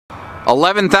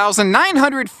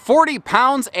11,940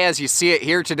 pounds as you see it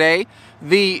here today.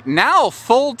 The now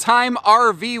full-time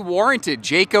RV warranted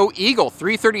Jayco Eagle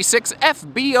 336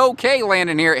 FBOK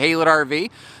landing here at Haylett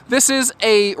RV. This is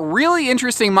a really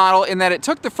interesting model in that it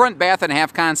took the front bath and a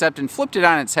half concept and flipped it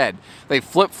on its head. They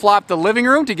flip-flopped the living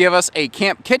room to give us a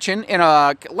camp kitchen in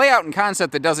a layout and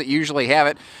concept that doesn't usually have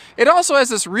it. It also has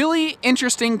this really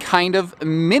interesting kind of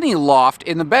mini loft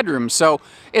in the bedroom, so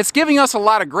it's giving us a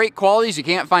lot of great qualities you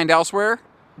can't find elsewhere,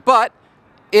 but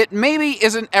it maybe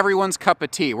isn't everyone's cup of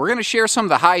tea. We're going to share some of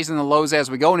the highs and the lows as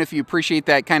we go, and if you appreciate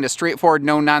that kind of straightforward,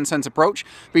 no-nonsense approach,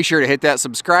 be sure to hit that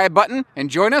subscribe button and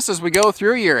join us as we go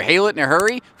through your Haylett in a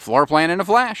Hurry floor plan in a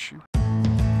flash.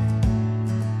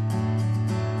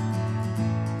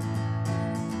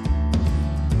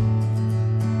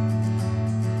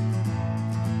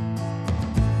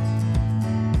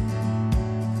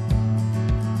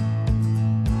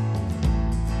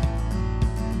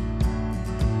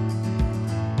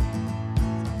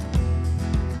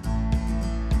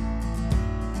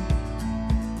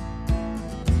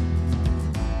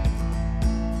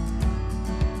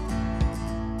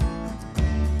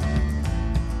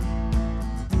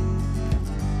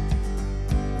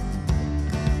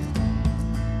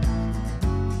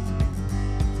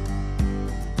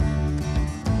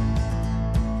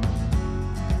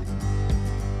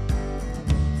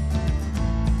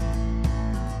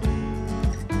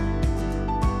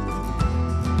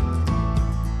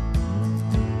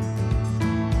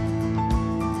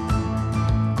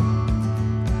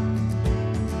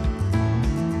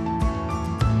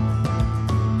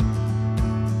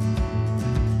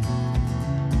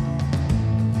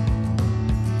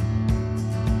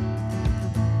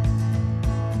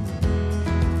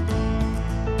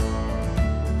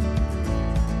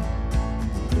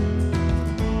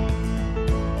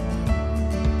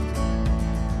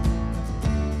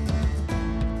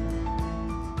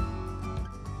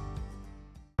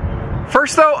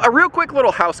 First though, a real quick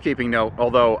little housekeeping note,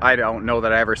 although I don't know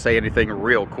that I ever say anything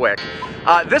real quick.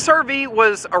 This RV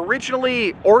was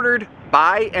originally ordered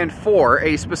by and for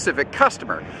a specific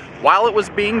customer. While it was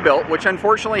being built, which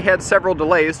unfortunately had several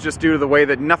delays just due to the way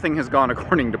that nothing has gone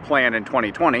according to plan in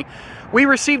 2020, we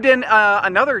received in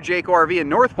another Jayco RV in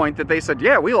North Point that they said,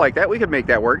 yeah, we like that, we could make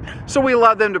that work. So we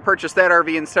allowed them to purchase that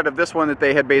RV instead of this one that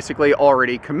they had basically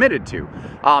already committed to.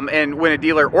 And when a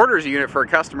dealer orders a unit for a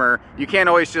customer, you can't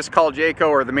always just call Jayco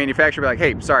or the manufacturer and be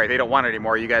like, hey, sorry, they don't want it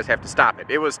anymore, you guys have to stop it.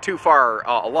 It was too far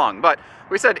along. But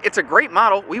we said, it's a great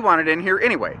model, we want it in here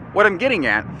anyway. What I'm getting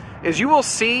at is you will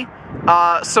see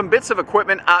some bits of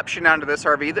equipment option onto this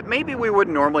RV that maybe we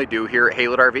wouldn't normally do here at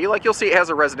Haylett RV. Like you'll see it has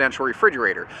a residential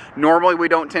refrigerator. Normally we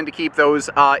don't tend to keep those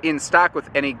in stock with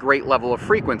any great level of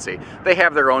frequency. They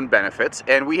have their own benefits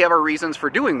and we have our reasons for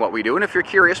doing what we do, and if you're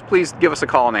curious, please give us a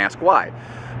call and ask why.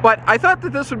 But I thought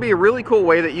that this would be a really cool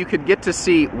way that you could get to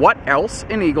see what else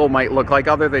an Eagle might look like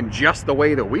other than just the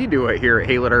way that we do it here at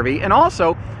Haylett RV. And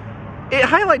also, it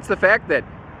highlights the fact that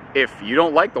if you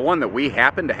don't like the one that we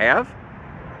happen to have,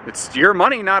 it's your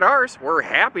money, not ours. We're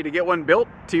happy to get one built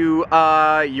to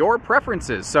your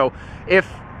preferences. So if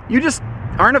you just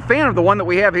aren't a fan of the one that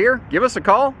we have here, give us a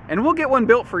call and we'll get one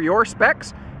built for your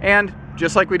specs. And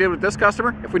just like we did with this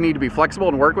customer, if we need to be flexible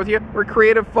and work with you, we're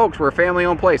creative folks. We're a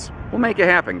family-owned place. We'll make it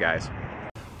happen, guys.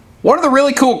 One of the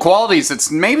really cool qualities that's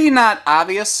maybe not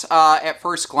obvious at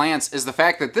first glance is the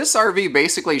fact that this RV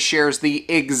basically shares the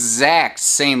exact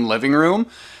same living room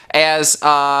as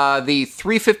the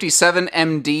 357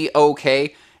 MD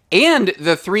OK and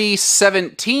the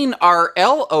 317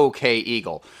 RL OK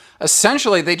Eagle.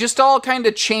 Essentially, they just all kind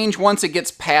of change once it gets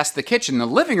past the kitchen. The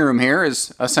living room here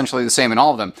is essentially the same in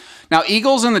all of them. Now,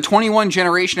 Eagles in the 21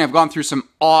 generation have gone through some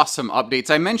awesome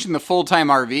updates. I mentioned the full-time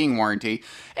RVing warranty,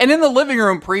 and in the living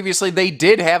room previously, they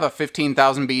did have a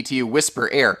 15,000 BTU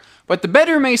Whisper Air, but the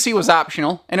bedroom AC was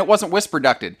optional, and it wasn't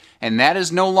whisper-ducted, and that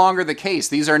is no longer the case.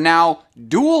 These are now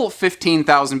dual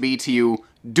 15,000 BTU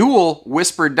dual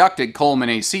whisper-ducted Coleman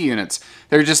AC units.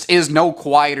 There just is no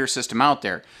quieter system out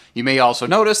there. You may also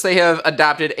notice they have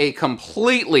adopted a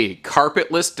completely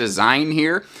carpetless design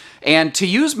here. And to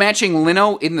use matching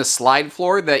lino in the slide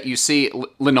floor that you see,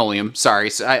 linoleum,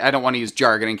 sorry, I don't want to use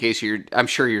jargon in case I'm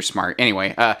sure you're smart.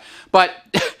 Anyway, but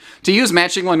to use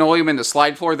matching linoleum in the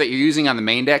slide floor that you're using on the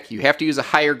main deck, you have to use a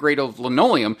higher grade of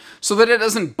linoleum so that it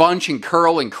doesn't bunch and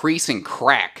curl and crease and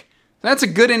crack. That's a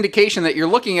good indication that you're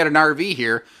looking at an RV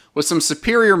here with some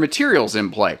superior materials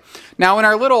in play. Now, in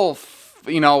our little,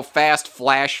 fast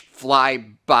flash fly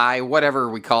by, whatever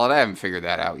we call it, I haven't figured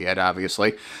that out yet,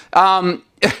 obviously.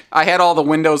 I had all the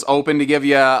windows open to give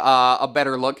you a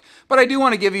better look, but I do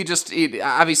want to give you just,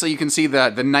 obviously you can see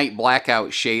the night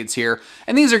blackout shades here,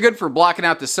 and these are good for blocking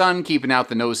out the sun, keeping out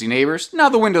the nosy neighbors. Now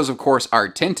the windows of course are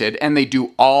tinted, and they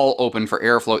do all open for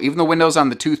airflow. Even the windows on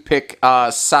the toothpick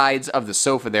sides of the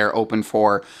sofa there open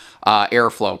for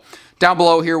airflow. Down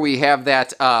below here we have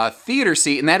that theater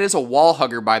seat, and that is a wall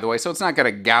hugger, by the way, so it's not going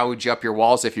to gouge up your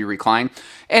walls if you recline.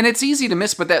 And it's easy to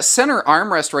miss, but that center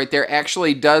armrest right there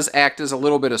actually does act as a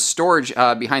little bit of storage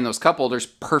behind those cup holders,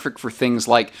 perfect for things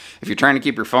like if you're trying to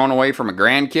keep your phone away from a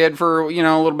grandkid for, you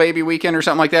know, a little baby weekend or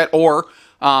something like that, or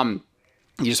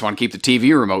you just want to keep the TV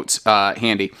remotes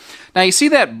handy. Now you see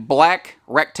that black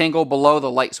rectangle below the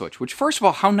light switch, which first of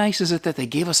all, how nice is it that they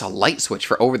gave us a light switch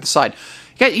for over the side?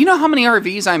 You know how many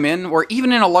RVs I'm in, or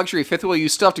even in a luxury fifth wheel, you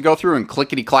still have to go through and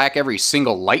clickety-clack every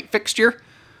single light fixture?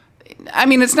 I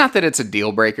mean, it's not that it's a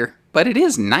deal breaker, but it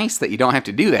is nice that you don't have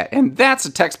to do that. And that's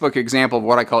a textbook example of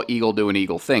what I call Eagle doing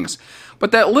Eagle things.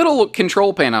 But that little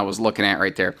control panel I was looking at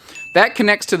right there, that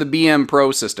connects to the BM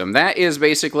Pro system. That is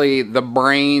basically the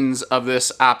brains of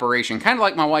this operation, kind of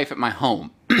like my wife at my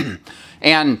home.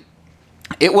 And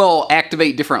it will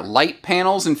activate different light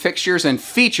panels and fixtures and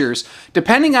features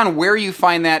depending on where you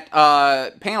find that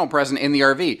panel present in the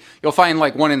RV. You'll find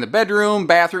like one in the bedroom,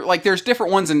 bathroom, like there's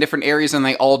different ones in different areas and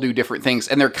they all do different things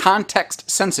and they're context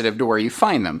sensitive to where you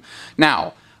find them.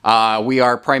 Now, we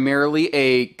are primarily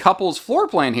a couple's floor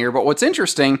plan here, but what's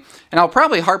interesting, and I'll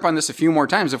probably harp on this a few more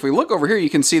times, if we look over here you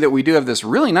can see that we do have this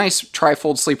really nice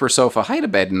tri-fold sleeper sofa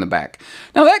hide-a-bed in the back.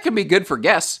 Now that could be good for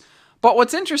guests, but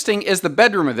what's interesting is the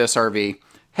bedroom of this RV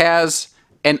has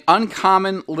an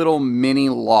uncommon little mini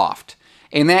loft.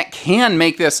 And that can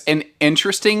make this an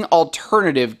interesting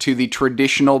alternative to the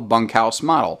traditional bunkhouse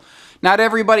model. Not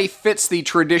everybody fits the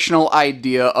traditional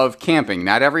idea of camping.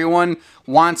 Not everyone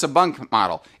wants a bunk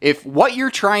model. If what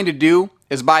you're trying to do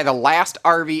is buy the last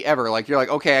RV ever, like you're like,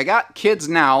 okay, I got kids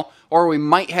now, or we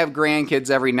might have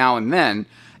grandkids every now and then,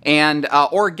 and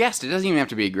or a guest. It doesn't even have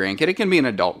to be a grandkid. It can be an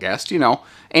adult guest, you know.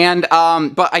 And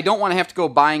but I don't want to have to go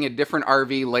buying a different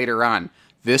RV later on.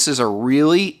 This is a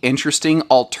really interesting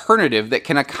alternative that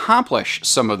can accomplish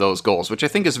some of those goals, which I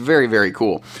think is very, very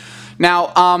cool. Now,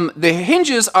 the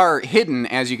hinges are hidden,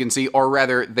 as you can see, or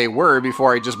rather they were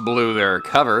before I just blew their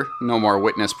cover. No more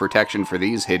witness protection for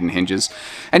these hidden hinges.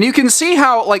 And you can see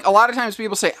how, like, a lot of times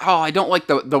people say, oh, I don't like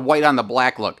the white on the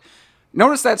black look.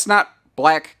 Notice that's not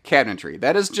black cabinetry.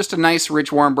 That is just a nice,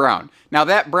 rich, warm brown. Now,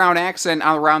 that brown accent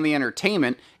around the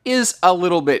entertainment is a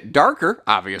little bit darker,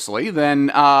 obviously,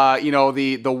 than you know,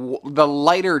 the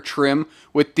lighter trim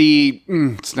with the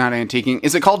it's not antiquing.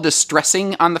 Is it called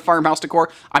distressing on the farmhouse decor?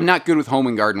 I'm not good with home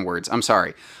and garden words. I'm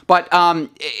sorry, but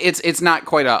it's not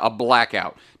quite a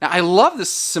blackout. Now, I love the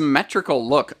symmetrical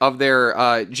look of their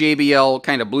JBL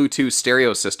kind of Bluetooth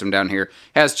stereo system down here.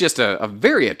 Has just a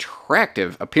very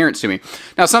attractive appearance to me.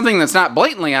 Now, something that's not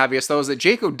blatantly obvious, though, is that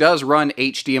Jayco does run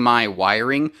HDMI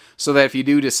wiring, so that if you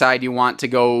do decide you want to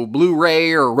go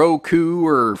Blu-ray or Roku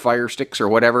or Fire Sticks or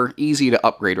whatever, easy to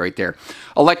upgrade right there.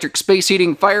 Electric space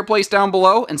heating fireplace down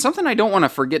below, and something I don't want to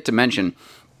forget to mention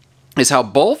is how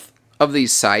both of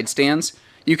these side stands,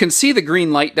 you can see the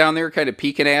green light down there kind of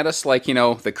peeking at us, like, you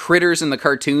know, the critters in the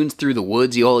cartoons through the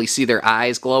woods, you always see their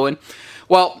eyes glowing.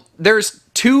 Well, there's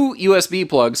 2 USB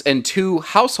plugs and 2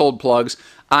 household plugs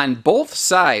on both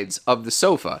sides of the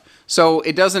sofa. So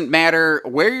it doesn't matter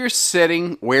where you're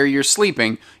sitting, where you're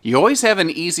sleeping, you always have an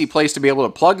easy place to be able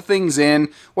to plug things in,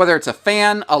 whether it's a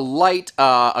fan, a light,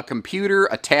 a computer,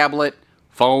 a tablet,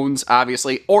 phones,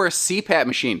 obviously, or a CPAP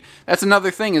machine. That's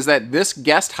another thing, is that this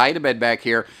guest hide-a-bed back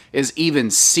here is even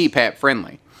CPAP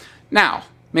friendly. Now,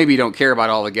 maybe you don't care about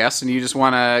all the guests and you just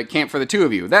want to camp for the 2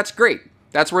 of you. That's great.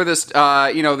 That's where this,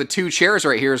 you know, the 2 chairs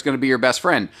right here is going to be your best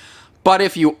friend. But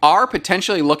if you are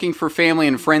potentially looking for family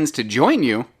and friends to join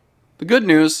you, the good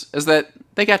news is that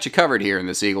they got you covered here in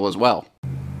this Eagle as well.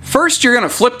 First, you're going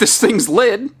to flip this thing's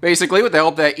lid, basically, with the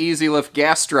help of that Easy Lift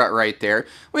gas strut right there,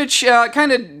 which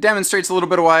kind of demonstrates a little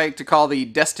bit of what I like to call the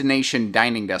destination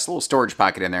dining desk, a little storage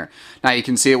pocket in there. Now, you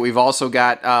can see it. We've also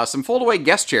got some fold-away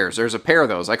guest chairs. There's a pair of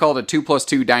those. I call it a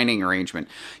 2+2 dining arrangement.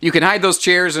 You can hide those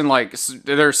chairs in, like,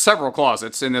 there's several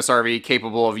closets in this RV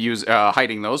capable of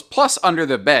hiding those, plus under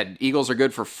the bed. Eagles are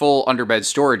good for full underbed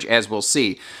storage, as we'll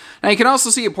see. Now, you can also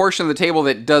see a portion of the table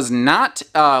that does not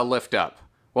lift up.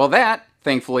 Well, that,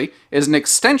 thankfully, is an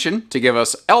extension to give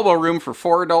us elbow room for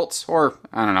 4 adults, or,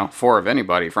 I don't know, 4 of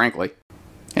anybody, frankly.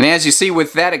 And as you see,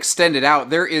 with that extended out,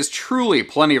 there is truly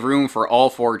plenty of room for all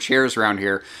 4 chairs around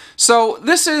here. So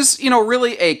this is, you know,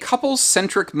 really a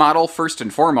couples-centric model first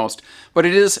and foremost, but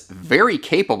it is very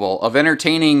capable of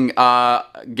entertaining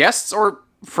guests, or,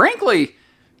 frankly,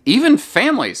 even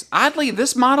families. Oddly,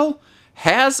 this model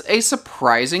has a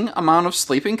surprising amount of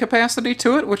sleeping capacity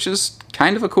to it, which is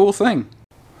kind of a cool thing.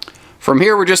 From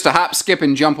here, we're just a hop, skip,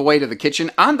 and jump away to the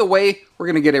kitchen. On the way, we're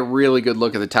going to get a really good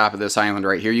look at the top of this island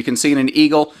right here. You can see in an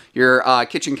Eagle, your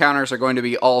kitchen counters are going to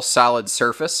be all solid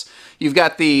surface. You've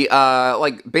got the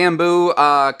like bamboo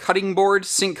cutting board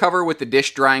sink cover with the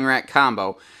dish drying rack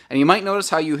combo. And you might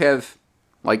notice how you have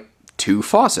like 2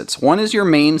 faucets. One is your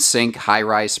main sink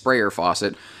high-rise sprayer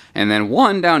faucet, and then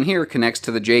one down here connects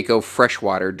to the Jayco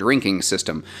freshwater drinking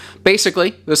system.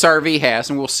 Basically, this RV has,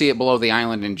 and we'll see it below the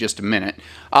island in just a minute,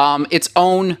 its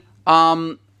own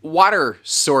water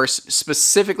source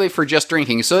specifically for just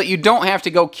drinking, so that you don't have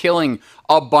to go killing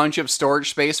a bunch of storage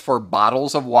space for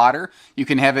bottles of water. You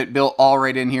can have it built all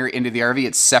right in here into the RV.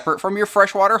 It's separate from your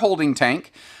freshwater holding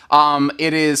tank.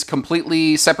 It is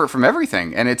completely separate from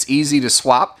everything, and it's easy to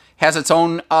swap. Has its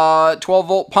own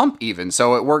 12-volt pump even,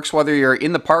 so it works whether you're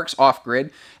in the parks, off-grid,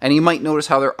 and you might notice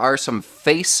how there are some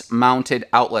face-mounted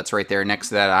outlets right there next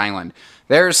to that island.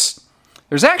 There's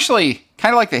actually,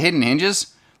 kind of like the hidden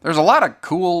hinges, there's a lot of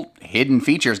cool hidden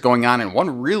features going on in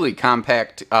one really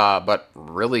compact but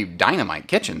really dynamite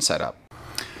kitchen setup.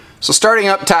 So starting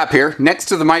up top here, next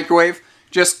to the microwave,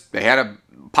 they had a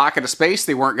pocket of space.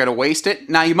 They weren't going to waste it.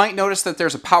 Now you might notice that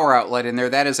there's a power outlet in there.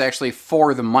 That is actually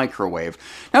for the microwave.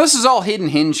 Now this is all hidden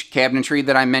hinge cabinetry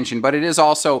that I mentioned, but it is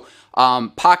also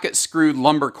pocket screwed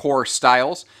lumber core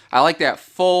stiles. I like that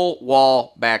full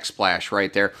wall backsplash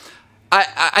right there.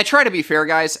 I try to be fair,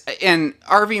 guys, and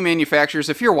RV manufacturers,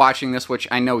 if you're watching this, which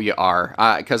I know you are,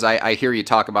 because I hear you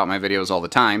talk about my videos all the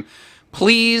time,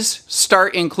 please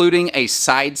start including a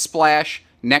side splash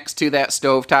next to that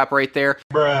stovetop right there.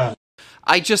 Bruh.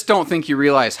 I just don't think you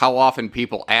realize how often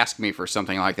people ask me for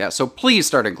something like that, so please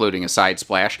start including a side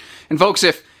splash. And folks,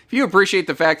 if you appreciate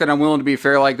the fact that I'm willing to be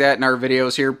fair like that in our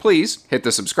videos here, please hit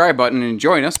the subscribe button and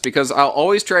join us, because I'll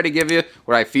always try to give you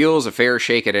what I feel is a fair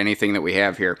shake at anything that we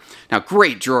have here. Now,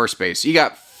 great drawer space. You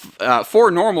got 4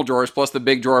 normal drawers plus the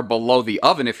big drawer below the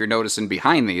oven if you're noticing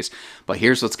behind these. But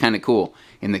here's what's kind of cool.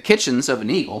 In the kitchens of an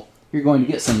Eagle, you're going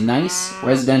to get some nice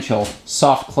residential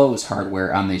soft close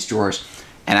hardware on these drawers.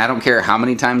 And I don't care how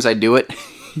many times I do it,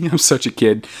 I'm such a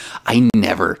kid, I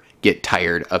never get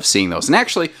tired of seeing those. And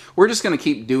actually, we're just going to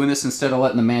keep doing this. Instead of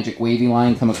letting the magic wavy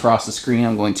line come across the screen,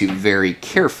 I'm going to very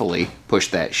carefully push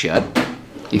that shut.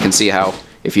 You can see how,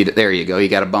 there you go, you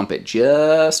got to bump it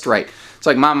just right. It's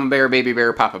like Mama Bear, Baby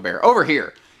Bear, Papa Bear. Over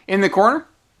here, in the corner,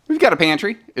 we've got a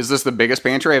pantry. Is this the biggest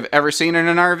pantry I've ever seen in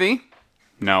an RV?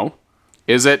 No.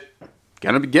 Is it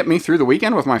gonna get me through the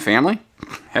weekend with my family?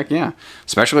 Heck yeah.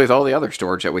 Especially with all the other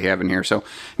storage that we have in here. So,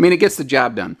 I mean, it gets the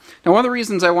job done. Now, one of the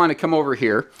reasons I want to come over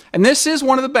here, and this is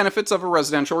one of the benefits of a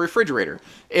residential refrigerator.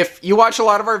 If you watch a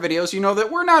lot of our videos, you know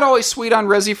that we're not always sweet on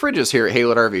resi fridges here at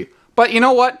Haylett RV. But you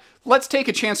know what? Let's take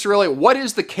a chance to really, what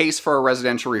is the case for a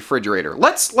residential refrigerator?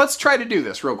 Let's try to do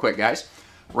this real quick, guys.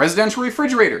 Residential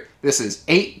refrigerator. This is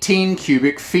 18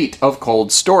 cubic feet of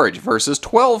cold storage versus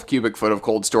 12 cubic foot of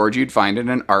cold storage you'd find in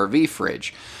an RV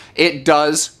fridge. It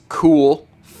does cool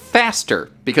faster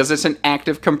because it's an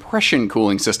active compression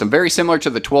cooling system, very similar to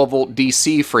the 12-volt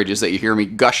DC fridges that you hear me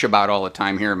gush about all the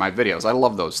time here in my videos. I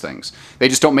love those things. They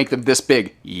just don't make them this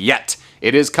big yet.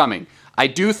 It is coming. I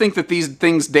do think that these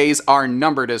things' days are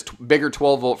numbered as bigger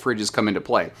 12-volt fridges come into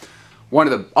play. One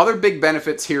of the other big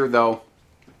benefits here, though,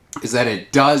 is that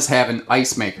it does have an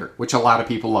ice maker, which a lot of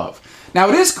people love. Now,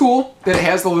 it is cool that it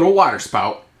has the little water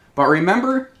spout, but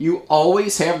remember, you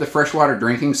always have the freshwater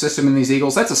drinking system in these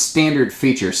Eagles. That's a standard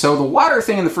feature, so the water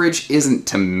thing in the fridge isn't,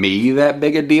 to me, that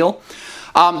big a deal.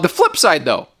 The flip side,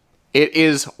 though, it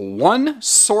is one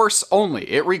source only.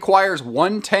 It requires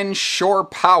 110 shore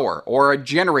power, or a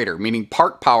generator, meaning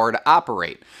park power, to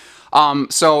operate.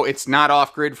 So it's not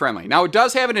off-grid friendly. Now, it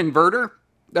does have an inverter.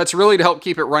 That's really to help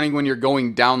keep it running when you're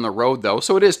going down the road, though,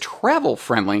 so it is travel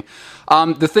friendly.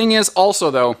 The thing is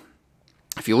also, though,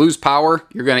 if you lose power,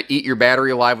 you're going to eat your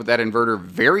battery alive with that inverter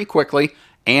very quickly.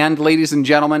 And, ladies and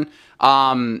gentlemen,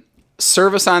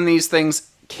 service on these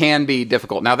things can be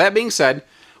difficult. Now, that being said,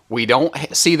 we don't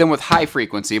see them with high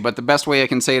frequency, but the best way I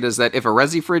can say it is that if a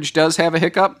resi fridge does have a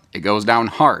hiccup, it goes down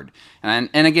hard. And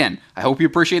again, I hope you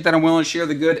appreciate that I'm willing to share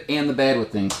the good and the bad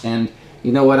with things. And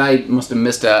you know what? I must have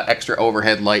missed an extra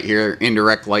overhead light here,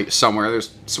 indirect light somewhere.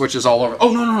 There's switches all over.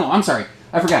 Oh, no, I'm sorry.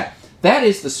 I forgot. That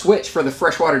is the switch for the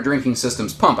freshwater drinking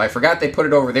system's pump. I forgot they put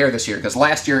it over there this year, because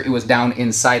last year it was down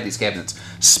inside these cabinets.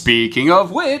 Speaking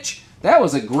of which, that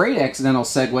was a great accidental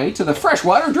segue to the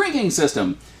freshwater drinking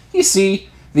system. You see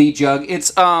the jug.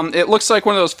 It looks like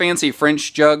one of those fancy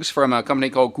French jugs from a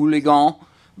company called Coleman,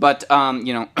 but,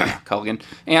 you know, Culligan.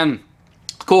 And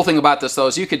Cool thing about this though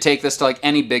is you could take this to like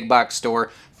any big box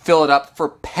store, fill it up for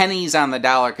pennies on the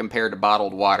dollar compared to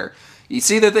bottled water. You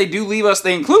see that they do leave us,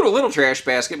 they include a little trash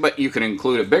basket, but you can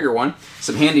include a bigger one.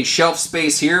 Some handy shelf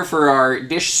space here for our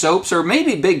dish soaps or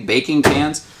maybe big baking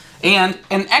pans. And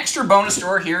an extra bonus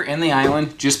drawer here in the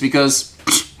island just because,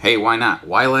 hey, why not?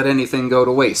 Why let anything go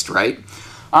to waste, right?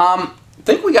 I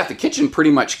think we got the kitchen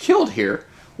pretty much killed here.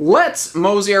 Let's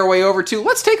mosey our way over to,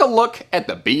 let's take a look at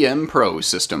the BM Pro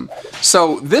system.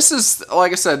 So this is,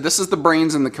 like I said, this is the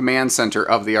brains and the command center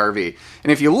of the RV.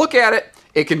 And if you look at it,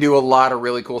 it can do a lot of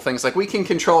really cool things. Like we can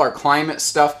control our climate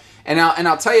stuff. And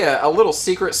I'll tell you a little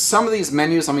secret. Some of these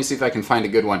menus, let me see if I can find a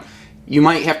good one. You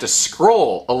might have to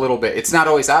scroll a little bit. It's not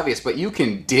always obvious, but you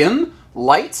can dim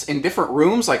lights in different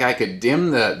rooms. Like I could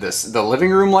dim the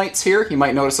living room lights here. You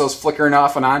might notice those flickering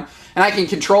off and on. And I can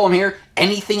control them here.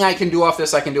 Anything I can do off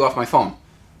this, I can do off my phone.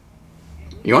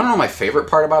 You want to know my favorite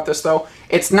part about this though?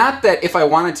 It's not that if I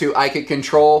wanted to, I could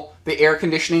control the air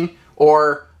conditioning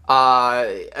or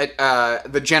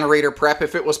the generator prep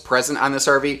if it was present on this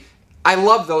RV. I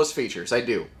love those features, I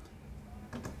do.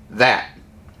 That,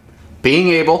 being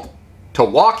able to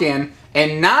walk in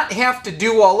and not have to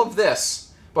do all of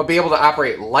this, but be able to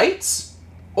operate lights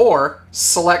or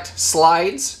select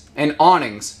slides and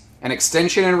awnings and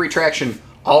extension and retraction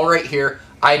all right here.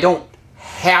 I don't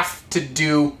have to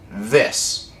do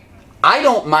this. I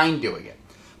don't mind doing it.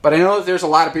 But I know that there's a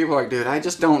lot of people like, dude, I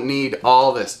just don't need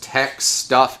all this tech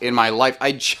stuff in my life.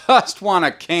 I just want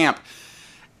to camp.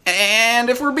 And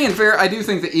if we're being fair, I do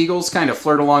think the Eagles kind of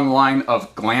flirt along the line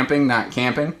of glamping, not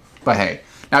camping. But hey,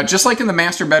 now just like in the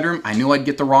master bedroom, I knew I'd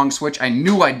get the wrong switch. I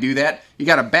knew I'd do that. You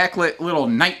got a backlit little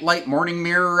night light morning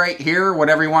mirror right here,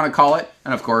 whatever you want to call it.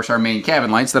 And of course, our main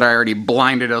cabin lights that I already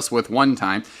blinded us with one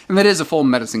time. And that is a full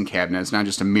medicine cabinet. It's not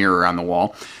just a mirror on the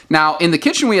wall. Now, in the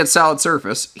kitchen, we had solid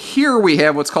surface. Here we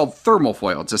have what's called thermal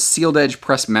foil. It's a sealed edge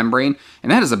pressed membrane.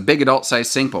 And that is a big adult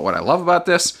size sink. But what I love about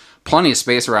this, plenty of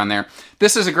space around there.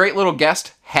 This is a great little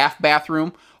guest half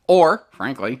bathroom. Or,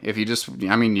 frankly, if you just,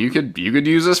 I mean, you could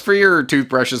use this for your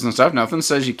toothbrushes and stuff. Nothing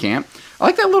says you can't. I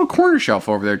like that little corner shelf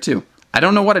over there, too. I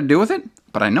don't know what to do with it,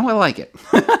 but I know I like it.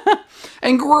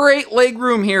 And great leg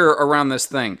room here around this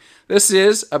thing. This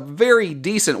is a very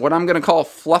decent, what I'm going to call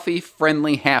fluffy,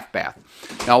 friendly half bath.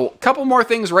 Now, a couple more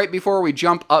things right before we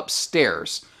jump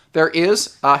upstairs. There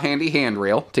is a handy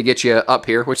handrail to get you up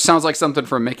here, which sounds like something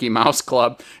from Mickey Mouse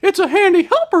Club. It's a handy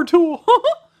helper tool.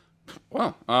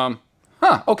 Well,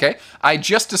 okay. I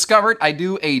just discovered I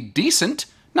do a decent,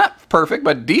 not perfect,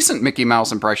 but decent Mickey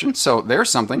Mouse impression, so there's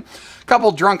something.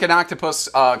 Couple drunken octopus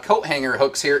coat hanger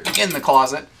hooks here in the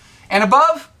closet. And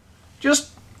above,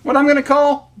 just what I'm going to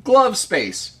call glove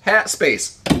space, hat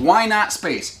space. Why not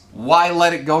space? Why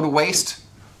let it go to waste?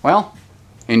 Well,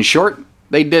 in short,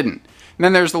 they didn't. And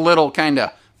then there's the little kind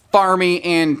of farmy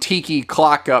antique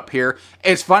clock up here.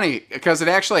 It's funny because it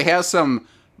actually has some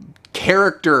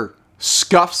character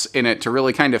scuffs in it to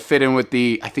really kind of fit in with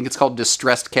the, I think it's called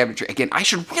distressed cabinetry. Again, I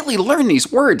should really learn these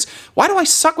words. Why do I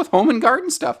suck with home and garden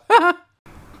stuff?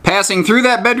 Passing through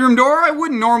that bedroom door, I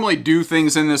wouldn't normally do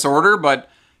things in this order, but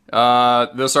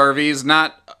this RV is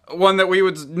not one that we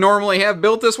would normally have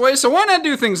built this way, so why not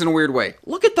do things in a weird way?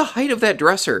 Look at the height of that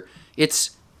dresser.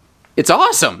 It's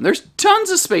awesome. There's tons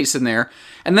of space in there.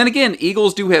 And then again,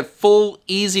 Eagles do have full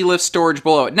easy lift storage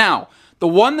below it. Now, the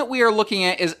one that we are looking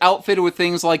at is outfitted with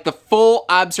things like the full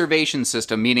observation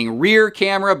system, meaning rear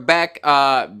camera,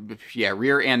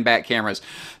 rear and back cameras.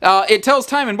 It tells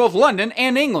time in both London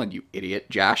and England, you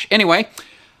idiot, Josh. Anyway,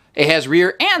 it has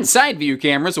rear and side view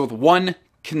cameras with one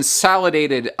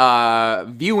consolidated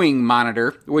viewing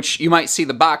monitor, which you might see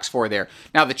the box for there.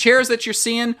 Now, the chairs that you're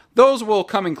seeing, those will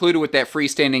come included with that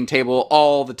freestanding table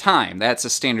all the time. That's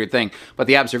a standard thing. But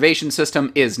the observation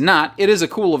system is not. It is a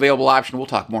cool available option. We'll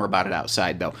talk more about it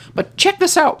outside, though. But check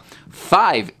this out.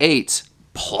 5/8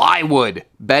 plywood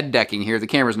bed decking here. The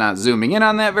camera's not zooming in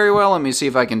on that very well. Let me see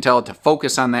if I can tell it to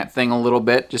focus on that thing a little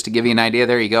bit, just to give you an idea.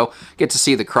 There you go. Get to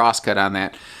see the crosscut on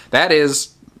that. That is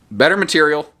better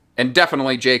material. And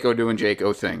definitely Jayco doing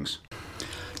Jayco things.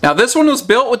 Now this one was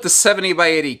built with the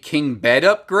 70x80 king bed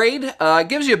upgrade. It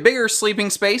gives you a bigger sleeping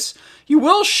space. You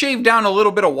will shave down a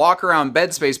little bit of walk around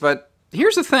bed space, but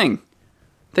here's the thing.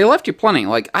 They left you plenty.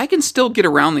 Like, I can still get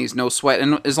around these no sweat,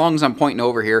 and as long as I'm pointing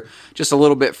over here just a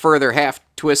little bit further, half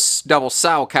twist, double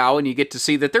sow cow, and you get to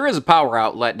see that there is a power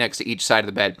outlet next to each side of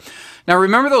the bed. Now,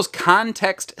 remember those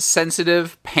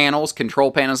context-sensitive panels, control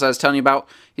panels I was telling you about?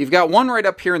 You've got one right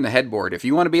up here in the headboard. If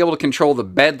you want to be able to control the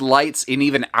bed lights and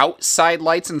even outside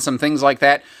lights and some things like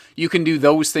that, you can do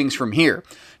those things from here.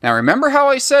 Now, remember how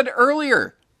I said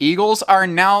earlier, Eagles are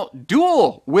now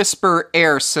dual whisper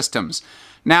air systems.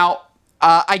 Now,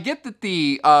 I get that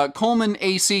the Coleman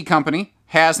AC company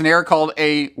has an air called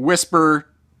a Whisper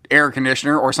air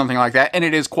conditioner or something like that, and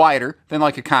it is quieter than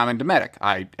like a common Dometic.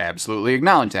 I absolutely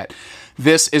acknowledge that.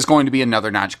 This is going to be another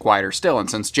notch quieter still,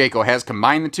 and since Jayco has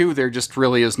combined the two, there just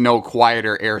really is no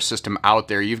quieter air system out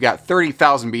there. You've got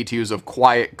 30,000 BTUs of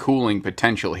quiet cooling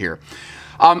potential here.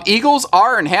 Eagles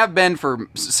are and have been for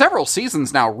several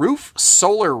seasons now roof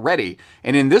solar ready,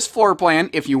 and in this floor plan,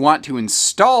 if you want to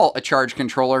install a charge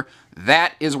controller,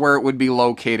 that is where it would be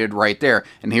located right there.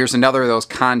 And here's another of those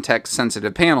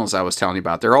context-sensitive panels I was telling you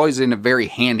about. They're always in a very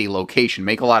handy location.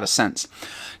 Make a lot of sense.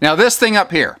 Now this thing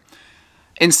up here,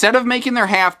 instead of making their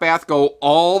half bath go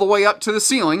all the way up to the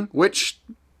ceiling, which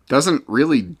doesn't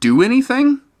really do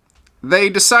anything, they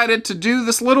decided to do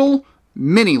this little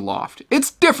mini loft.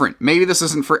 It's different. Maybe this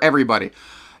isn't for everybody.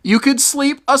 You could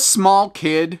sleep a small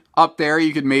kid up there.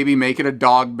 You could maybe make it a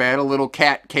dog bed, a little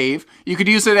cat cave. You could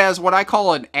use it as what I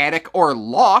call an attic or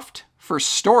loft for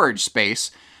storage space.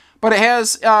 But it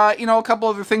has, you know, a couple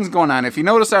other things going on. If you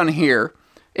notice down here,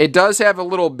 it does have a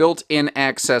little built-in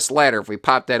access ladder. If we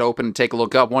pop that open and take a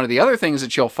look up, one of the other things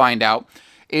that you'll find out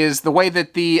is the way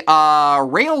that the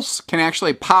rails can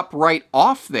actually pop right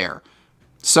off there.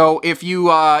 So if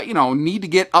you, you know, need to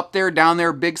get up there, down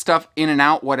there, big stuff, in and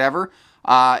out, whatever,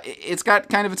 it's got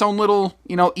kind of its own little,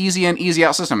 you know, easy in, easy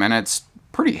out system, and it's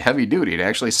pretty heavy duty. It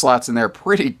actually slots in there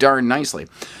pretty darn nicely.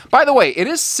 By the way, it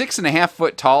is 6.5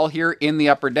 foot tall here in the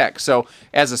upper deck, so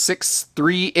as a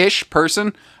 6'3"-ish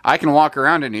person, I can walk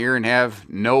around in here and have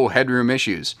no headroom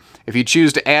issues. If you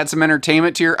choose to add some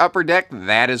entertainment to your upper deck,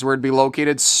 that is where it'd be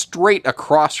located, straight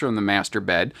across from the master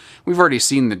bed. We've already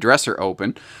seen the dresser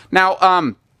open.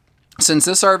 Now, since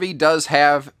this RV does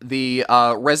have the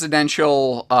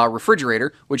residential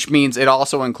refrigerator, which means it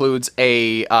also includes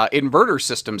a inverter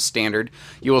system standard,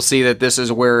 you will see that this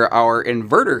is where our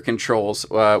inverter controls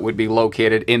would be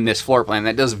located in this floor plan.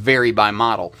 That does vary by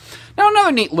model. Now,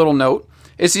 another neat little note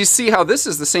is you see how this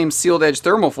is the same sealed edge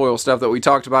thermofoil stuff that we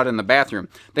talked about in the bathroom.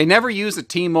 They never use a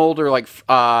T-mold or like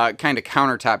kind of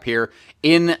countertop here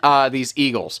in these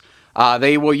Eagles.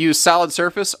 They will use solid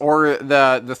surface or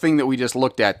the thing that we just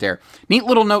looked at there. Neat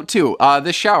little note too,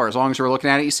 this shower, as long as we're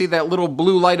looking at it, you see that little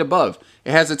blue light above.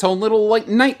 It has its own little like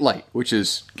night light, which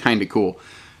is kind of cool.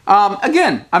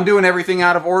 Again, I'm doing everything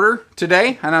out of order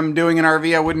today, and I'm doing an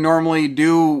RV I wouldn't normally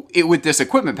do it with this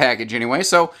equipment package anyway,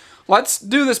 so let's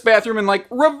do this bathroom in like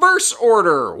reverse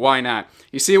order. Why not?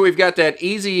 You see we've got that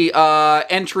easy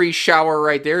entry shower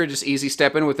right there, just easy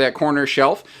step in with that corner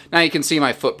shelf. Now you can see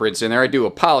my footprints in there. I do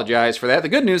apologize for that. The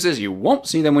good news is you won't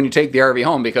see them when you take the RV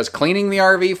home, because cleaning the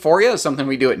RV for you is something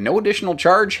we do at no additional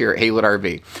charge here at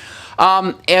Haylet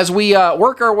RV. As we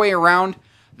work our way around,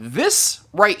 this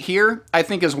right here, I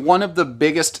think, is one of the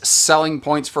biggest selling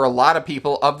points for a lot of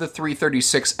people of the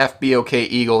 336 FBOK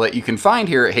Eagle that you can find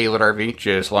here at Haylet RV,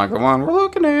 just like the one we're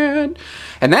looking at.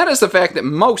 And that is the fact that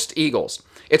most Eagles,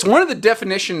 it's one of the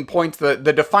definition points, the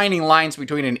defining lines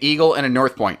between an Eagle and a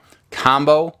North Point.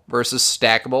 Combo versus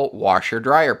stackable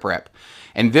washer-dryer prep.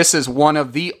 And this is one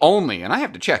of the only, and I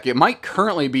have to check, it might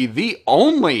currently be the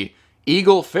only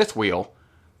Eagle fifth wheel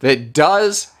that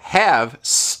does have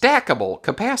stackable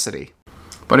capacity.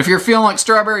 But if you're feeling like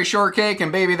strawberry shortcake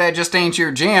and baby that just ain't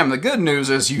your jam, the good news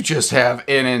is you just have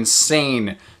an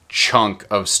insane chunk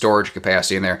of storage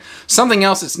capacity in there. Something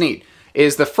else that's neat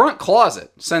is the front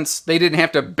closet. Since they didn't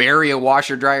have to bury a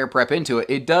washer dryer prep into it,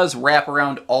 it does wrap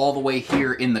around all the way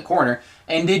here in the corner.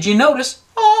 And did you notice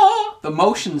the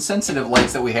motion sensitive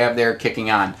lights that we have there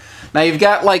kicking on? Now you've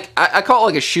got like, I call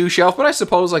it like a shoe shelf, but I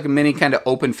suppose like a mini kind of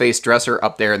open face dresser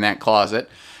up there in that closet.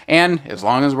 And as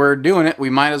long as we're doing it, we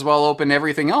might as well open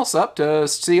everything else up to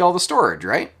see all the storage,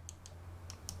 right?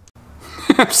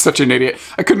 I'm such an idiot.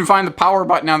 I couldn't find the power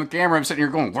button on the camera. I'm sitting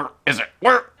here going, where is it?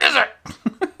 Where is it?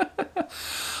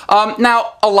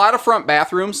 Now, a lot of front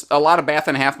bathrooms, a lot of bath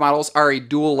and a half models are a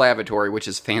dual lavatory, which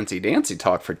is fancy dancy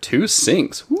talk for 2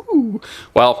 sinks. Woo.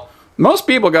 Well, most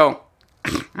people go,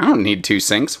 I don't need 2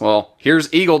 sinks. Well,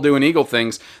 here's Eagle doing Eagle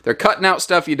things. They're cutting out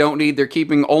stuff you don't need. They're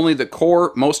keeping only the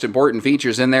core, most important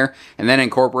features in there, and then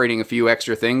incorporating a few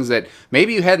extra things that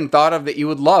maybe you hadn't thought of that you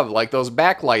would love, like those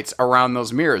backlights around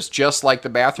those mirrors, just like the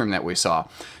bathroom that we saw.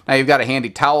 Now you've got a handy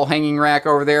towel hanging rack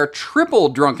over there, triple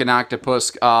Drunken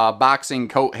Octopus boxing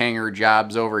coat hanger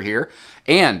jobs over here,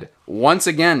 and once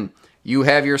again, you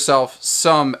have yourself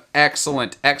some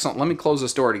excellent, let me close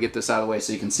this door to get this out of the way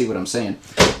so you can see what I'm saying.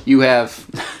 You have,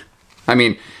 I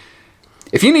mean,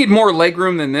 if you need more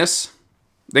legroom than this,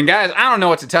 then guys, I don't know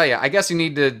what to tell you. I guess you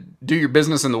need to do your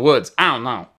business in the woods. I don't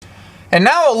know. And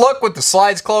now a look with the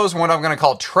slides closed, what I'm going to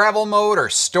call travel mode or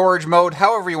storage mode,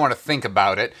 however you want to think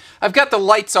about it. I've got the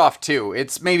lights off too.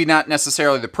 It's maybe not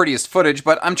necessarily the prettiest footage,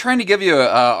 but I'm trying to give you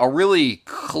a really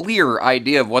clear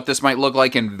idea of what this might look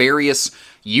like in various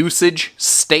usage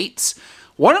states.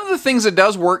 One of the things that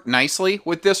does work nicely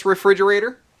with this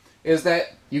refrigerator is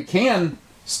that you can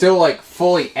still like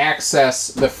fully access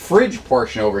the fridge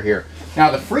portion over here.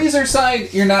 Now the freezer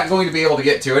side you're not going to be able to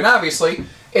get to, and obviously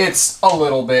it's a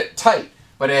little bit tight.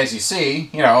 But as you see,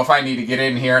 you know, if I need to get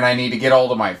in here and I need to get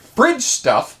all of my fridge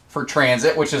stuff for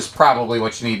transit, which is probably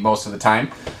what you need most of the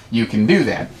time, you can do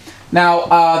that.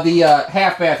 Now, the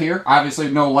half bath here,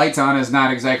 obviously no lights on, is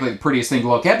not exactly the prettiest thing to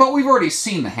look at, but we've already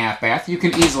seen the half bath. You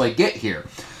can easily get here.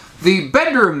 The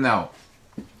bedroom, though,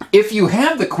 if you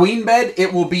have the queen bed,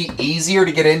 it will be easier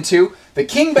to get into. The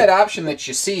king bed option that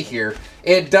you see here,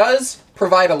 it does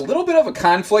provide a little bit of a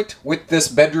conflict with this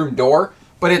bedroom door,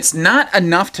 but it's not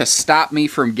enough to stop me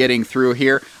from getting through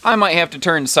here. I might have to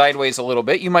turn sideways a little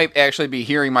bit. You might actually be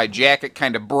hearing my jacket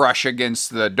kind of brush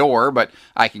against the door, but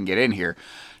I can get in here.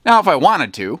 Now, if I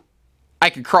wanted to,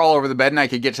 I could crawl over the bed and I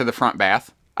could get to the front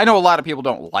bath. I know a lot of people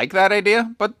don't like that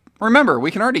idea, but remember, we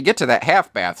can already get to that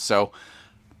half bath, so,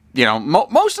 you know,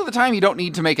 most of the time you don't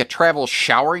need to make a travel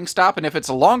showering stop, and if it's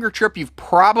a longer trip, you've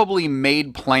probably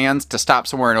made plans to stop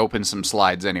somewhere and open some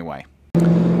slides anyway.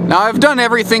 Now, I've done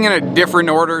everything in a different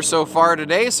order so far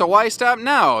today, so why stop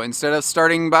now? Instead of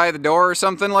starting by the door or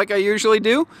something like I usually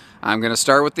do, I'm going to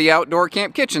start with the outdoor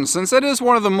camp kitchen, since it is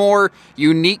one of the more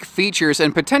unique features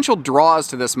and potential draws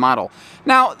to this model.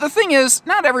 Now, the thing is,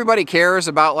 not everybody cares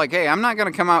about, like, hey, I'm not going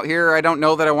to come out here, I don't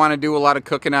know that I want to do a lot of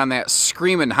cooking on that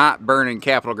screaming hot burning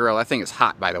Capital Grill. That thing is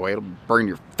hot, by the way. It'll burn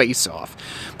your face off.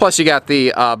 Plus, you got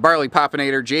the Barley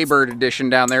Poppinator Jaybird edition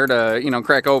down there to, you know,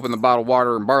 crack open the bottled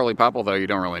water and barley pop, although you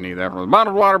don't really need that for the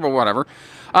bottled water, but whatever.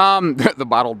 The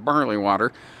bottled barley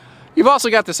water. You've also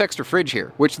got this extra fridge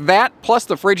here, which that plus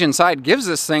the fridge inside gives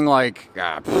this thing like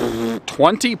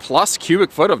 20 plus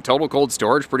cubic foot of total cold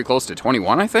storage, pretty close to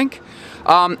 21, I think.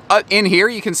 In here,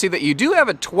 you can see that you do have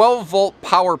a 12-volt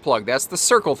power plug. That's the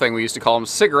circle thing. We used to call them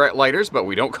cigarette lighters, but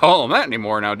we don't call them that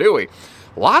anymore now, do we?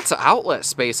 Lots of outlet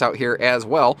space out here as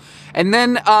well. And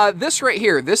then this right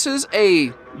here, this is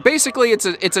basically it's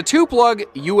a 2-plug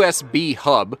USB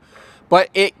hub, but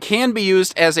it can be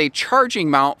used as a charging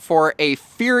mount for a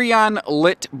Furrion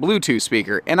lit Bluetooth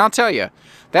speaker. And I'll tell you,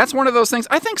 that's one of those things.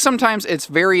 I think sometimes it's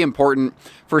very important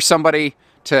for somebody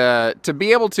to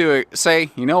be able to say,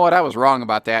 you know what, I was wrong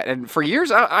about that. And for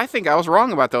years, I think I was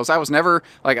wrong about those. I was never,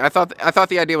 like, I thought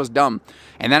the idea was dumb.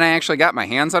 And then I actually got my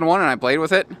hands on one and I played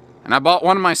with it. And I bought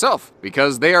one myself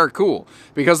because they are cool.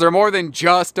 Because they're more than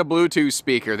just a Bluetooth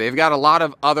speaker. They've got a lot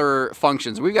of other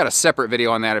functions. We've got a separate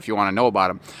video on that if you want to know about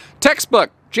them.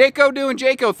 Textbook. Jayco doing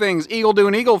Jayco things. Eagle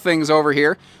doing Eagle things over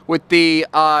here with the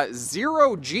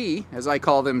 0G, as I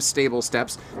call them, stable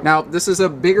steps. Now, this is a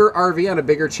bigger RV on a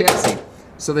bigger chassis.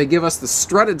 So they give us the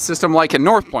strutted system like a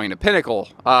North Point, a Pinnacle,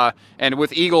 and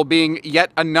with Eagle being yet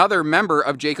another member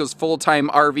of Jayco's full-time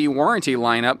RV warranty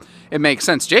lineup, it makes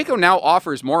sense. Jayco now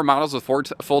offers more models with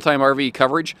full-time RV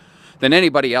coverage than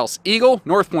anybody else. Eagle,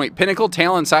 North Point, Pinnacle,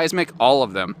 Talon, Seismic, all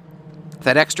of them.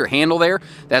 That extra handle there,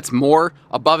 that's more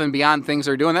above and beyond things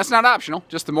they're doing. That's not optional,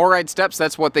 just the more ride steps,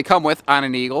 that's what they come with on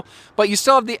an Eagle. But you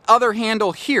still have the other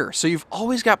handle here, so you've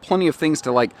always got plenty of things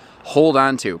to like hold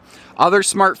on to. Other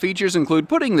smart features include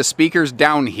putting the speakers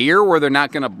down here where they're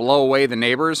not going to blow away the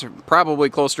neighbors, probably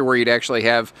close to where you'd actually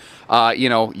have, you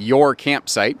know, your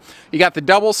campsite. You got the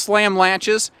double slam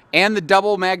latches and the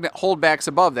double magnet holdbacks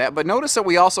above that. But notice that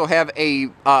we also have a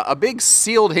big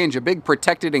sealed hinge, a big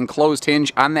protected enclosed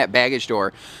hinge on that baggage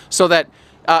door, so that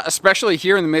especially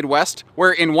here in the Midwest,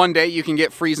 where in one day you can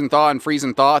get freeze and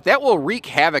thaw, that will wreak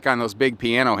havoc on those big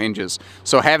piano hinges.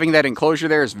 So having that enclosure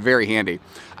there is very handy.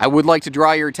 I would like to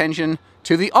draw your attention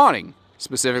to the awning,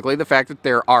 specifically the fact that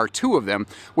there are 2 of them,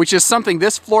 which is something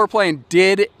this floor plan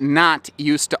did not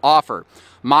used to offer.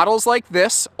 Models like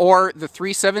this, or the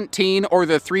 317 or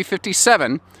the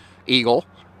 357 Eagle,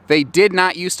 they did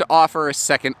not used to offer a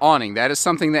second awning. That is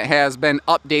something that has been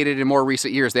updated in more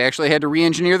recent years. They actually had to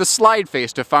re-engineer the slide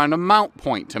face to find a mount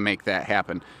point to make that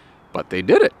happen. But they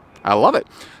did it. I love it.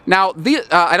 Now,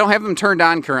 I don't have them turned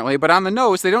on currently, but on the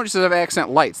nose, they don't just have accent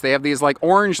lights. They have these like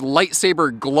orange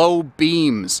lightsaber glow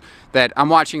beams that I'm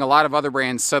watching a lot of other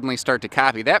brands suddenly start to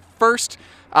copy. That first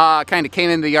kind of came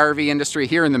into the RV industry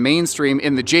here in the mainstream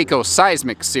in the Jayco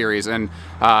Seismic series, and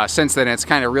since then it's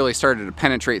kind of really started to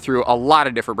penetrate through a lot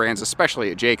of different brands, especially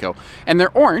at Jayco. And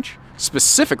they're orange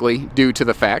specifically due to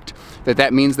the fact that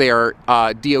that means they are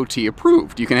DOT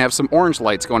approved. You can have some orange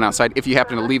lights going outside if you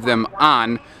happen to leave them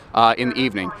on in the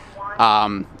evening.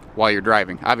 while you're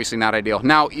driving. Obviously not ideal.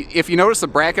 Now, if you notice the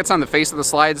brackets on the face of the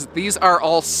slides, these are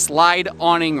all slide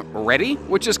awning ready,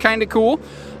 which is kind of cool.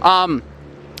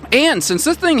 And since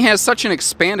this thing has such an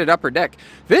expanded upper deck,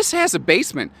 this has a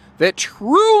basement that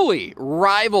truly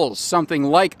rivals something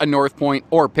like a North Point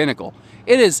or Pinnacle.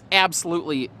 It is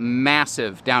absolutely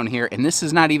massive down here, and this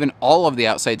is not even all of the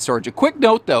outside storage. A quick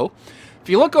note though, if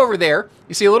you look over there,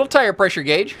 you see a little tire pressure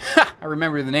gauge. I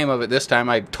remember the name of it this time.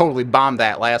 I totally bombed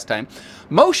that last time.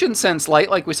 Motion sense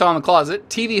light, like we saw in the closet.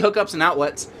 TV hookups and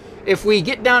outlets. If we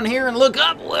get down here and look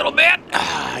up a little bit,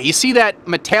 you see that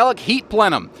metallic heat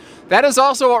plenum. That is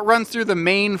also what runs through the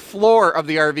main floor of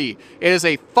the RV. It is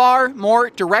a far more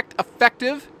direct,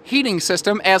 effective heating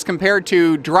system as compared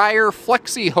to drier,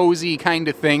 flexi-hosey kind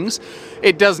of things.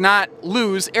 It does not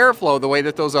lose airflow the way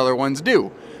that those other ones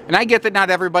do. And I get that not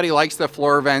everybody likes the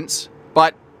floor vents,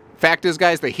 but fact is,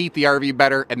 guys, they heat the RV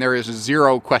better, and there is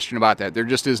zero question about that. There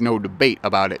just is no debate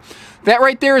about it. That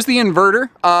right there is the inverter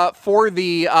for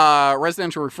the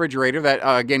residential refrigerator that,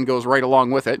 again, goes right along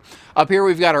with it. Up here,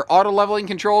 we've got our auto leveling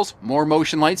controls, more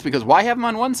motion lights, because why have them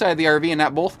on one side of the RV and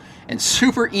not both? And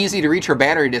super easy to reach our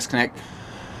battery disconnect,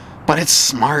 but it's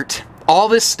smart. All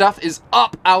this stuff is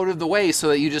up out of the way so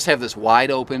that you just have this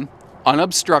wide open,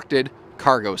 unobstructed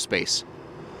cargo space.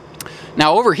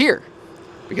 Now over here,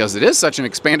 because it is such an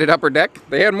expanded upper deck,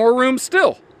 they had more room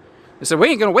still. They said, we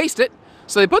ain't gonna waste it.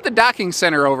 So they put the docking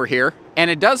center over here, and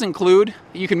it does include,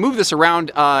 you can move this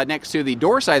around next to the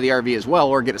door side of the RV as well,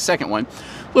 or get a second one.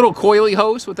 Little coily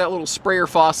hose with that little sprayer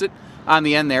faucet on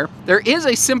the end there. There is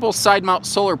a simple side mount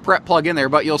solar prep plug in there,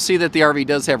 but you'll see that the RV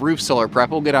does have roof solar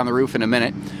prep. We'll get on the roof in a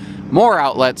minute. More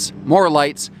outlets, more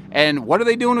lights, and what are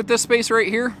they doing with this space right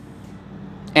here?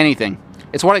 Anything.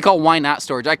 It's what I call why not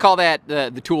storage. I call that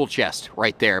the tool chest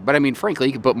right there. But I mean, frankly,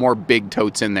 you could put more big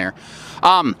totes in there.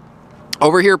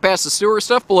 Over here past the sewer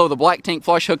stuff, below the black tank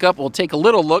flush hookup, we'll take a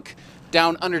little look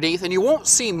down underneath. And you won't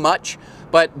see much,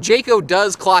 but Jayco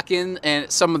does clock in and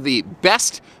some of the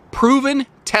best proven,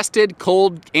 tested,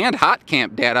 cold, and hot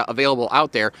camp data available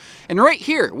out there. And right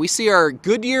here, we see our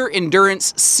Goodyear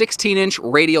Endurance 16-inch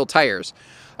radial tires.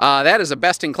 That is a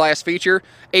best-in-class feature.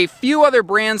 A few other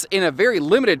brands in a very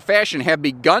limited fashion have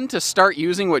begun to start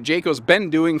using what Jayco's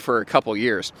been doing for a couple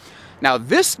years. Now,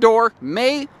 this door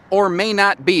may or may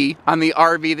not be on the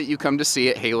RV that you come to see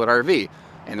at Haylett RV.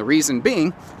 And the reason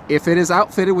being, if it is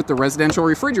outfitted with the residential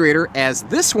refrigerator, as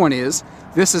this one is,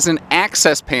 this is an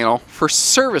access panel for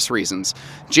service reasons.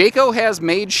 Jayco has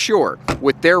made sure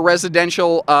with their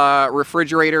residential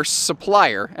refrigerator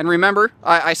supplier, and remember,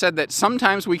 I said that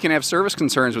sometimes we can have service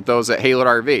concerns with those at Haylett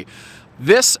RV.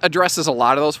 This addresses a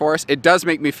lot of those for us. It does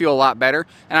make me feel a lot better,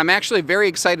 and I'm actually very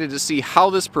excited to see how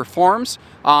this performs.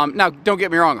 Now, don't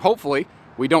get me wrong, hopefully,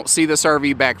 we don't see this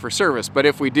RV back for service, but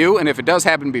if we do, and if it does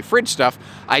happen to be fridge stuff,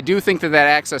 I do think that that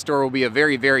access door will be a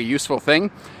very, very useful thing.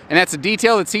 And that's a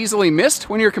detail that's easily missed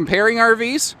when you're comparing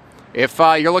RVs. If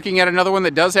you're looking at another one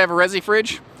that does have a resi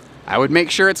fridge, I would make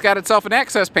sure it's got itself an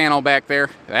access panel back there.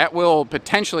 That will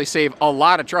potentially save a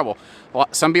lot of trouble. Well,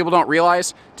 some people don't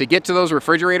realize to get to those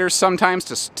refrigerators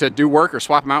sometimes to do work or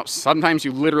swap them out, sometimes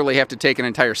you literally have to take an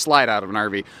entire slide out of an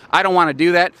RV. I don't want to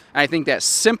do that. I think that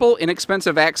simple,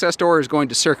 inexpensive access door is going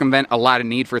to circumvent a lot of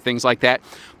need for things like that.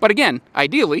 But again,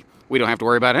 ideally, we don't have to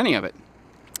worry about any of it.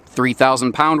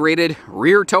 3,000 pound rated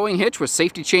rear towing hitch with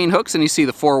safety chain hooks, and you see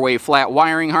the 4-way flat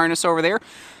wiring harness over there.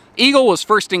 Eagle was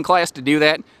first in class to do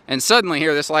that, and suddenly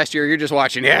here this last year, you're just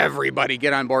watching everybody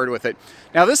get on board with it.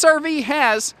 Now this RV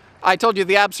has, I told you,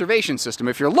 the observation system.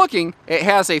 If you're looking, it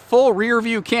has a full rear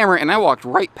view camera, and I walked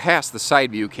right past the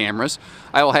side view cameras.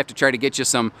 I will have to try to get you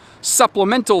some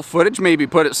supplemental footage, maybe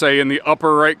put it, say, in the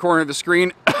upper right corner of the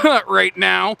screen right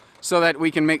now, so that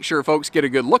we can make sure folks get a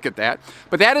good look at that.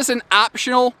 But that is an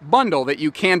optional bundle that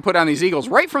you can put on these Eagles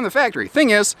right from the factory.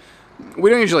 Thing is,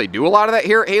 we don't usually do a lot of that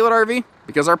here at Haylett RV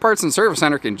because our parts and service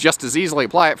center can just as easily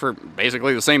apply it for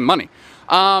basically the same money.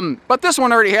 But this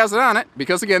one already has it on it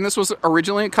because, again, this was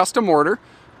originally a custom order.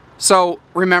 So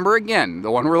remember, again,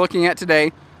 the one we're looking at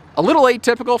today, a little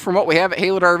atypical from what we have at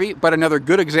Haylett RV, but another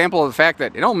good example of the fact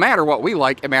that it don't matter what we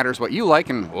like, it matters what you like,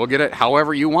 and we'll get it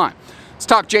however you want. Let's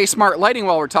talk J Smart Lighting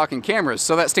while we're talking cameras.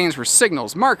 So that stands for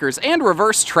signals, markers, and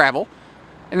reverse travel.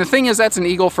 And the thing is, that's an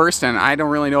Eagle first, and I don't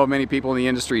really know of many people in the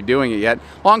industry doing it yet.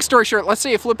 Long story short, let's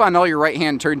say you flip on all your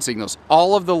right-hand turn signals.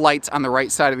 All of the lights on the right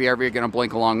side of the RV are going to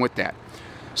blink along with that.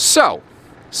 So,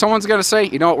 someone's going to say,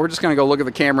 you know what, we're just going to go look at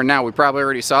the camera now. We probably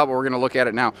already saw it, but we're going to look at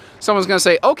it now. Someone's going to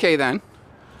say, okay then,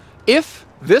 if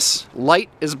this light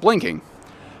is blinking,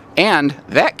 and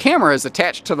that camera is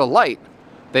attached to the light,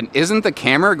 then isn't the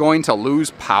camera going to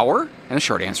lose power? And the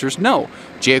short answer is no.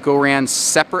 Jayco ran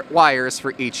separate wires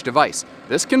for each device.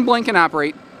 This can blink and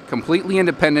operate completely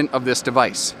independent of this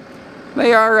device.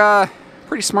 They are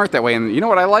pretty smart that way, and you know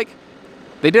what I like?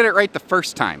 They did it right the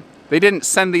first time. They didn't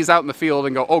send these out in the field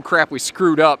and go, oh crap, we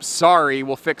screwed up, sorry,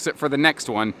 we'll fix it for the next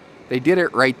one. They did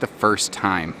it right the first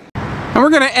time. And we're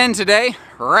gonna end today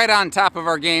right on top of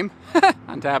our game.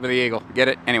 On top of the Eagle, get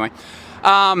it? Anyway.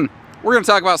 We're going to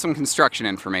talk about some construction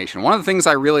information. One of the things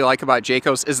I really like about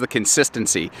Jayco's is the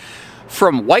consistency.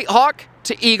 From White Hawk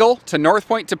to Eagle to North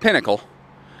Point to Pinnacle,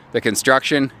 the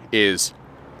construction is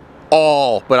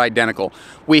all but identical.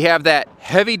 We have that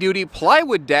heavy-duty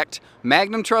plywood decked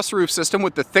Magnum truss roof system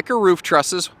with the thicker roof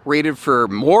trusses rated for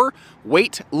more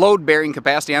weight load-bearing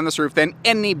capacity on this roof than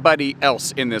anybody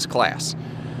else in this class.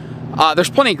 There's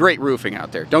plenty of great roofing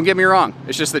out there, don't get me wrong.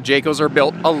 It's just that Jayco's are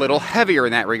built a little heavier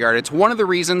in that regard. It's one of the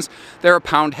reasons they're a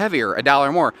pound heavier,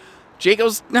 $1 more.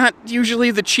 Jayco's not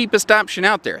usually the cheapest option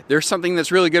out there. There's something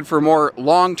that's really good for more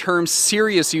long-term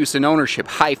serious use and ownership,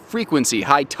 high frequency,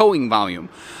 high towing volume.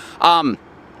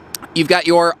 You've got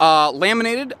your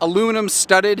laminated aluminum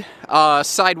studded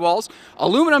sidewalls,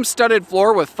 aluminum studded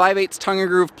floor with 5/8 tongue and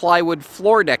groove plywood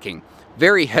floor decking.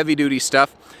 Very heavy duty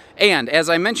stuff. And as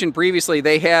I mentioned previously,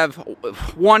 they have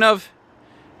one of,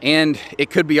 and it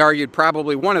could be argued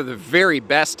probably one of the very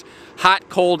best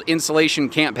hot-cold insulation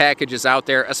camp packages out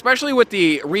there, especially with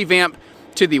the revamp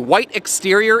to the white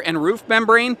exterior and roof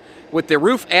membrane, with the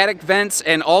roof attic vents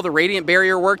and all the radiant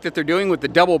barrier work that they're doing with the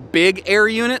double big air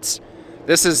units.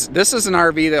 This is an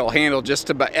RV that'll handle just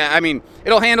about, I mean,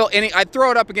 it'll handle any, I'd throw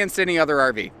it up against any other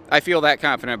RV. I feel that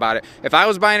confident about it. If I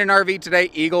was buying an RV today,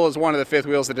 Eagle is one of the fifth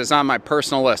wheels that is on my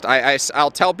personal list.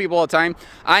 I'll tell people all the time,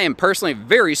 I am personally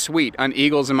very sweet on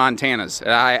Eagles and Montanas.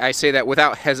 I say that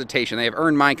without hesitation. They have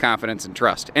earned my confidence and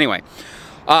trust. Anyway,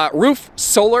 roof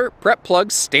solar prep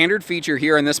plugs, standard feature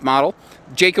here in this model.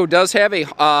 Jayco does have a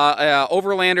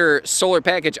Overlander solar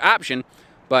package option,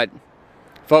 but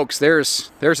folks,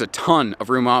 there's a ton of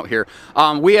room out here.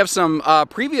 We have some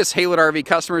previous Haylett RV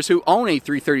customers who own a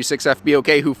 336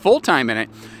 FBOK who full-time in it,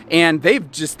 and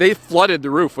they've flooded the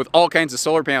roof with all kinds of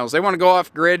solar panels. They want to go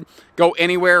off grid, go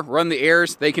anywhere, run the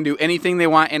airs. They can do anything they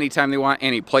want, anytime they want,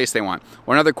 any place they want.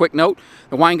 One other quick note,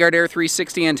 the WineGuard Air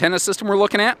 360 antenna system we're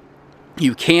looking at,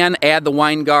 you can add the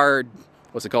WineGuard,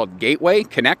 what's it called, Gateway?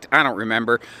 Connect? I don't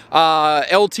remember.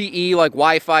 LTE, like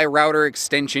Wi-Fi router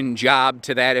extension job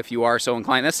to that if you are so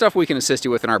inclined. That's stuff we can assist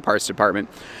you with in our parts department.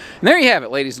 And there you have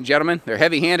it, ladies and gentlemen. They're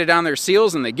heavy-handed on their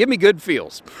seals, and they give me good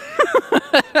feels.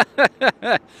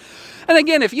 And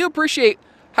again, if you appreciate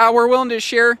how we're willing to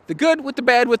share the good with the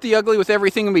bad, with the ugly, with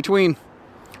everything in between,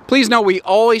 please know we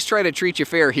always try to treat you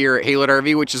fair here at Haylett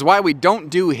RV, which is why we don't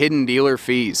do hidden dealer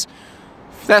fees.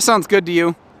 If that sounds good to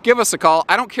you, give us a call.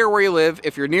 I don't care where you live.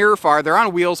 If you're near or far, they're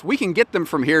on wheels. We can get them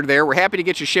from here to there. We're happy to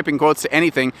get you shipping quotes to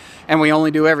anything, and we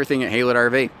only do everything at Haylett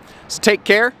RV. So take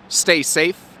care, stay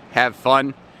safe, have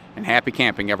fun, and happy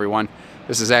camping, everyone.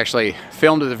 This is actually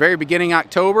filmed at the very beginning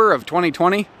October of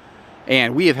 2020,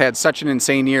 and we have had such an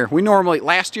insane year. We normally,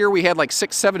 last year we had like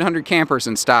 600-700 campers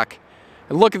in stock.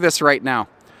 And look at this right now.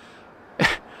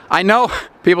 I know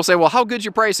people say, well, how good's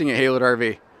your pricing at Haylett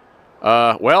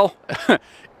RV? Well,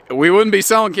 we wouldn't be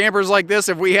selling campers like this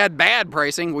if we had bad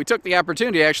pricing. We took the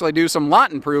opportunity to actually do some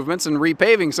lot improvements and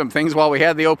repaving some things while we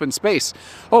had the open space.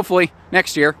 Hopefully,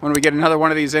 next year, when we get another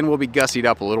one of these in, we'll be gussied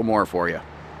up a little more for you.